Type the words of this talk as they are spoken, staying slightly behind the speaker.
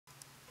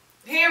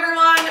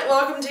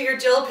welcome to your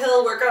Jill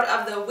Pill workout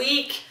of the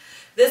week.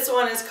 This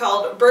one is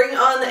called Bring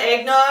on the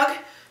Eggnog.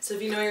 So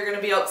if you know you're going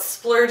to be out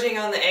splurging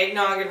on the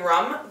eggnog and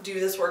rum, do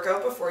this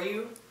workout before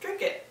you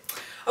drink it.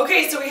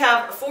 Okay, so we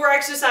have 4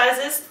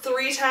 exercises,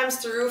 3 times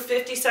through,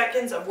 50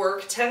 seconds of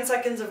work, 10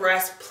 seconds of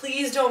rest.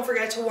 Please don't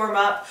forget to warm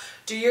up.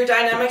 Do your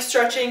dynamic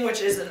stretching,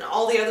 which is in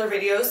all the other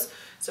videos,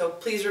 so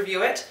please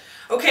review it.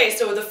 Okay,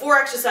 so the 4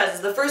 exercises.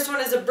 The first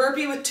one is a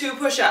burpee with 2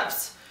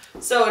 push-ups.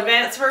 So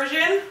advanced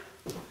version,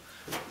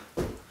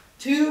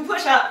 2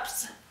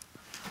 push-ups.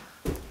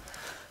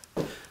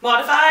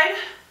 Modified,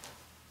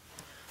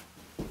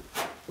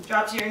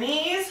 drop to your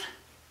knees,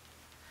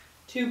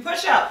 2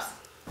 push-ups.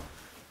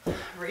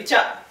 Reach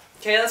up.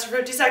 Okay, that's for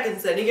 50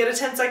 seconds. Then you get a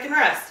 10-second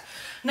rest.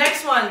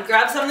 Next one,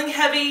 grab something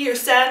heavy, your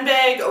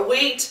sandbag, a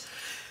weight.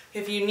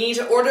 If you need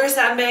to order a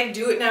sandbag,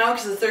 do it now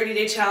because the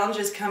 30-day challenge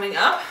is coming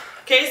up.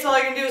 Okay, so all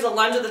you're going to do is a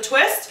lunge with a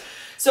twist.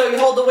 So you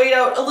hold the weight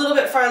out a little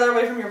bit farther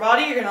away from your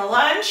body. You're going to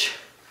lunge,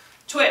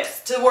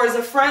 twist towards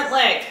the front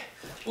leg.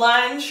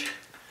 Lunge,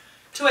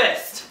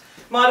 twist.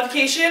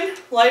 Modification,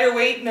 lighter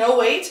weight, no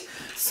weight.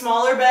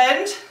 Smaller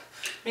bend.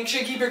 Make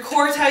sure you keep your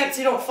core tight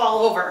so you don't fall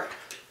over.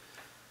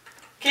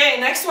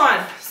 Okay, next one.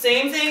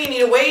 Same thing, you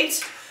need a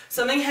weight,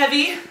 something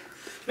heavy.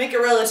 Make it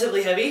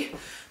relatively heavy.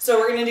 So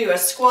we're going to do a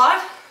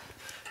squat,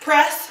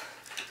 press,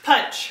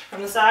 punch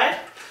from the side.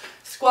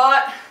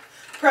 Squat,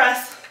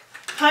 press,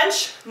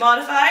 punch,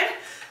 modified.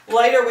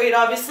 Lighter weight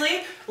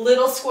obviously.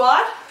 Little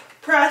squat,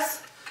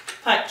 press,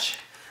 punch.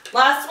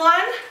 Last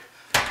one,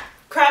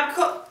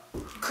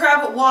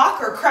 crab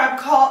walk or crab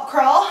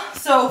crawl.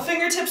 So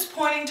fingertips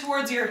pointing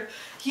towards your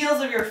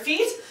heels of your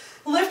feet.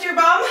 Lift your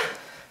bum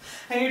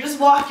and you're just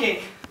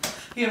walking.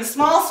 If you have a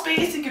small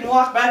space, you can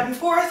walk back and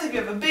forth. If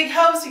you have a big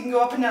house, you can go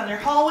up and down your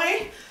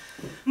hallway.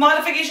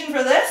 Modification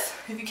for this,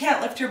 if you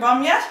can't lift your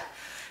bum yet,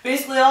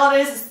 basically all it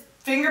is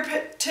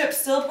fingertips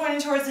still pointing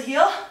towards the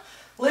heel.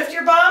 Lift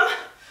your bum,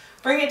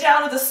 bring it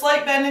down with a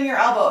slight bend in your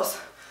elbows.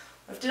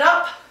 Lift it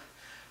up,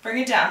 bring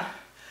it down.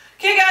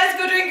 Okay guys,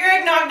 go do